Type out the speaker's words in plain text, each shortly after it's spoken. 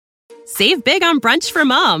Save big on brunch for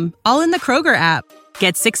mom, all in the Kroger app.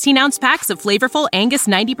 Get 16-ounce packs of flavorful Angus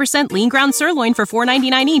 90% lean ground sirloin for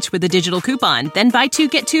 $4.99 each with a digital coupon. Then buy 2,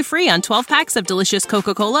 get 2 free on 12 packs of delicious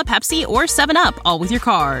Coca-Cola, Pepsi, or 7-Up, all with your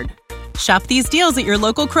card. Shop these deals at your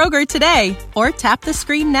local Kroger today, or tap the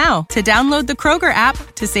screen now to download the Kroger app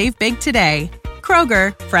to save big today.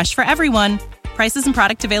 Kroger, fresh for everyone. Prices and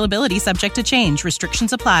product availability subject to change.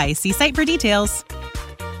 Restrictions apply. See site for details.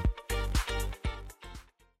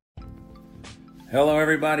 Hello,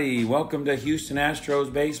 everybody. Welcome to Houston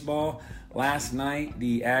Astros baseball. Last night,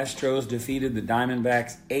 the Astros defeated the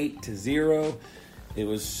Diamondbacks 8-0. It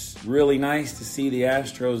was really nice to see the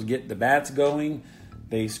Astros get the bats going.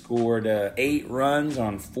 They scored 8 runs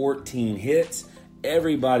on 14 hits.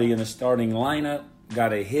 Everybody in the starting lineup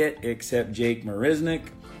got a hit except Jake Marisnick.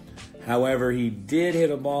 However, he did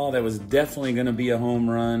hit a ball that was definitely going to be a home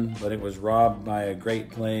run, but it was robbed by a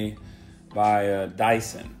great play by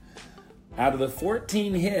Dyson. Out of the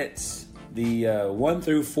 14 hits, the 1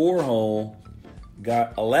 through 4 hole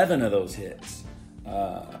got 11 of those hits.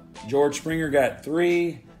 George Springer got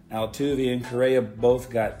 3, Altuve and Correa both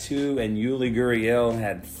got 2, and Yuli Gurriel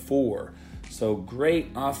had 4. So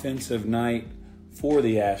great offensive night for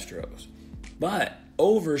the Astros. But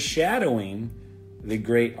overshadowing the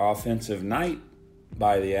great offensive night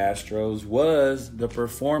by the Astros was the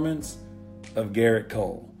performance of Gerrit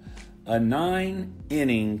Cole. A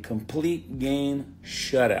 9-inning complete game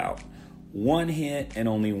shutout. 1 hit and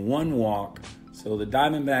only 1 walk. So the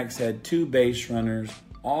Diamondbacks had 2 base runners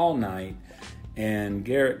all night, and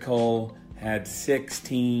Gerrit Cole had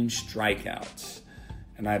 16 strikeouts.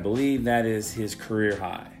 And I believe that is his career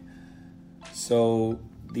high. So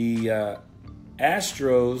the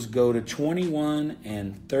Astros go to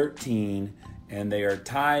 21-13, and they are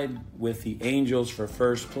tied with the Angels for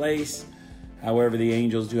first place. However, the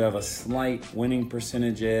Angels do have a slight winning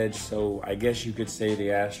percentage edge, so I guess you could say the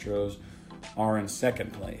Astros are in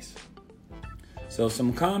second place. So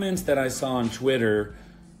some comments that I saw on Twitter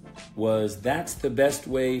was that's the best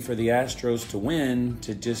way for the Astros to win,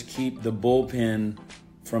 to just keep the bullpen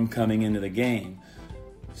from coming into the game.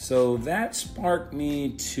 So that sparked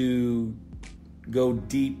me to go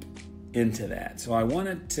deep into that. So I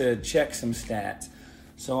wanted to check some stats.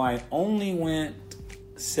 So I only went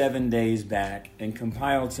 7 days back and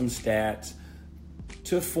compiled some stats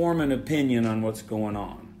to form an opinion on what's going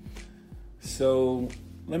on. So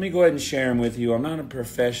let me go ahead and share them with you. I'm not a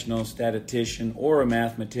professional statistician or a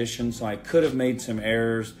mathematician, so I could have made some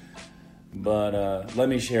errors, but let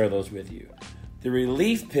me share those with you. The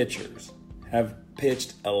relief pitchers have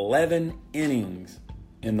pitched 11 innings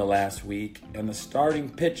in the last week, and the starting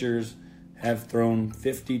pitchers have thrown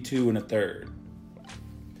 52 1/3.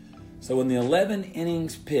 So in the 11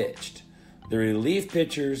 innings pitched, the relief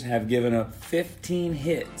pitchers have given up 15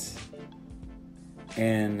 hits,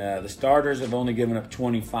 and the starters have only given up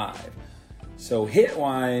 25. So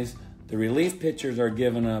hit-wise, the relief pitchers are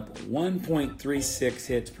giving up 1.36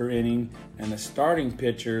 hits per inning, and the starting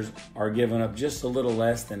pitchers are giving up just a little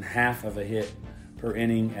less than half of a hit per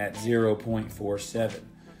inning at 0.47.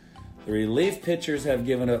 The relief pitchers have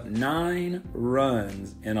given up 9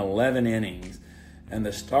 runs in 11 innings, and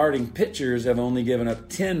the starting pitchers have only given up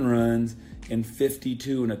 10 runs in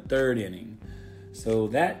 52 1/3 inning. So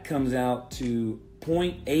that comes out to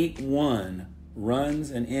 0.81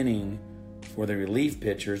 runs an inning for the relief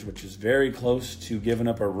pitchers, which is very close to giving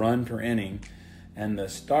up a run per inning. And the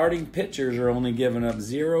starting pitchers are only giving up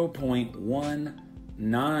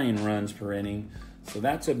 0.19 runs per inning. So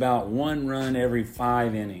that's about 1 run every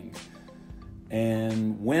 5 innings.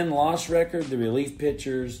 And win-loss record, the relief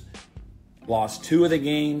pitchers lost 2 of the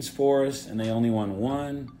games for us, and they only won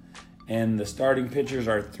 1. And the starting pitchers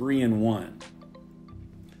are 3-1.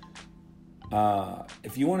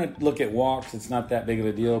 If you want to look at walks, it's not that big of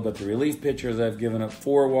a deal, but the relief pitchers have given up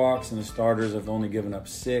 4 walks, and the starters have only given up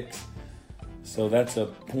 6. So that's a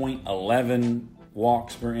 0.11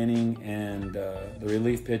 walks per inning, and the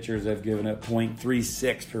relief pitchers have given up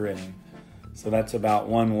 0.36 per inning. So that's about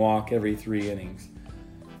 1 walk every 3 innings.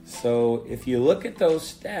 So if you look at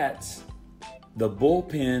those stats, the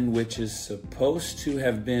bullpen, which is supposed to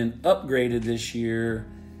have been upgraded this year,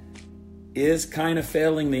 is kind of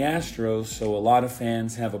failing the Astros. So a lot of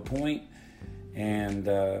fans have a point, and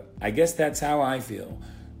I guess that's how I feel.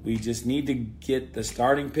 We just need to get the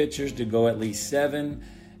starting pitchers to go at least 7,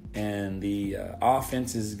 and the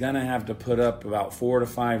offense is going to have to put up about 4 to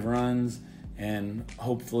 5 runs, and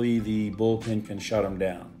hopefully the bullpen can shut them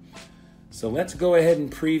down. So let's go ahead and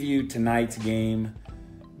preview tonight's game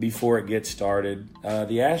before it gets started.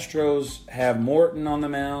 The Astros have Morton on the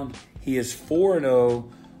mound. He is 4-0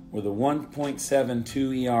 with a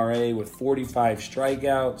 1.72 ERA with 45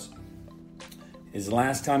 strikeouts. His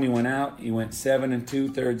last time he went out, he went 7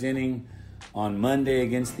 2/3 inning on Monday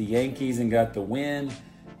against the Yankees and got the win,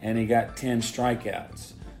 and he got 10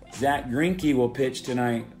 strikeouts. Zach Greinke will pitch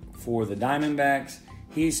tonight for the Diamondbacks.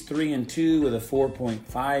 He's 3-2 with a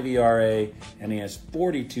 4.5 ERA, and he has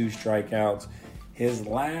 42 strikeouts. His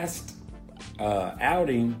last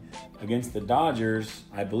outing against the Dodgers,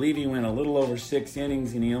 I believe he went a little over 6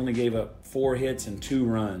 innings, and he only gave up 4 hits and 2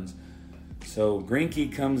 runs. So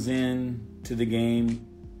Greinke comes in to the game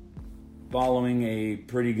following a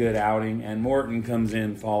pretty good outing, and Morton comes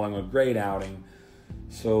in following a great outing.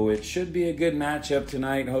 So it should be a good matchup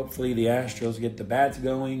tonight. Hopefully the Astros get the bats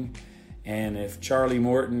going, and if Charlie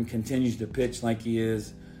Morton continues to pitch like he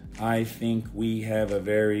is, I think we have a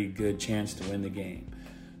very good chance to win the game.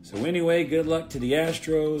 So anyway, good luck to the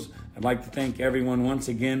Astros. I'd like to thank everyone once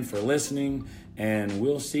again for listening, and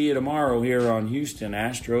we'll see you tomorrow here on Houston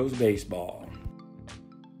Astros Baseball.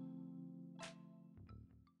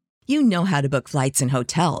 You know how to book flights and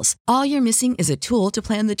hotels. All you're missing is a tool to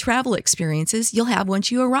plan the travel experiences you'll have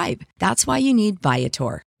once you arrive. That's why you need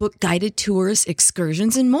Viator. Book guided tours,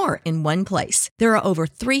 excursions, and more in one place. There are over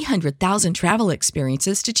 300,000 travel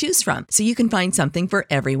experiences to choose from, so you can find something for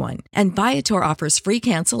everyone. And Viator offers free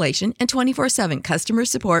cancellation and 24/7 customer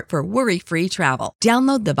support for worry-free travel.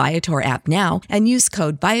 Download the Viator app now and use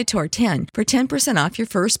code Viator10 for 10% off your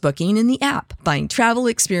first booking in the app. Find travel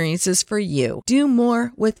experiences for you. Do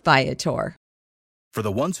more with Viator. For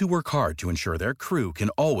the ones who work hard to ensure their crew can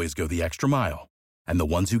always go the extra mile, and the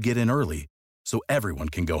ones who get in early so everyone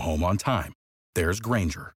can go home on time, there's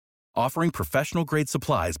Grainger, offering professional-grade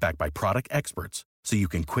supplies backed by product experts so you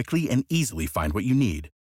can quickly and easily find what you need.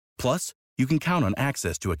 Plus, you can count on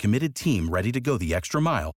access to a committed team ready to go the extra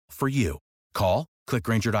mile for you. Call, click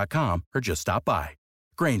Grainger.com, or just stop by.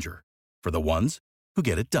 Grainger, for the ones who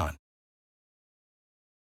get it done.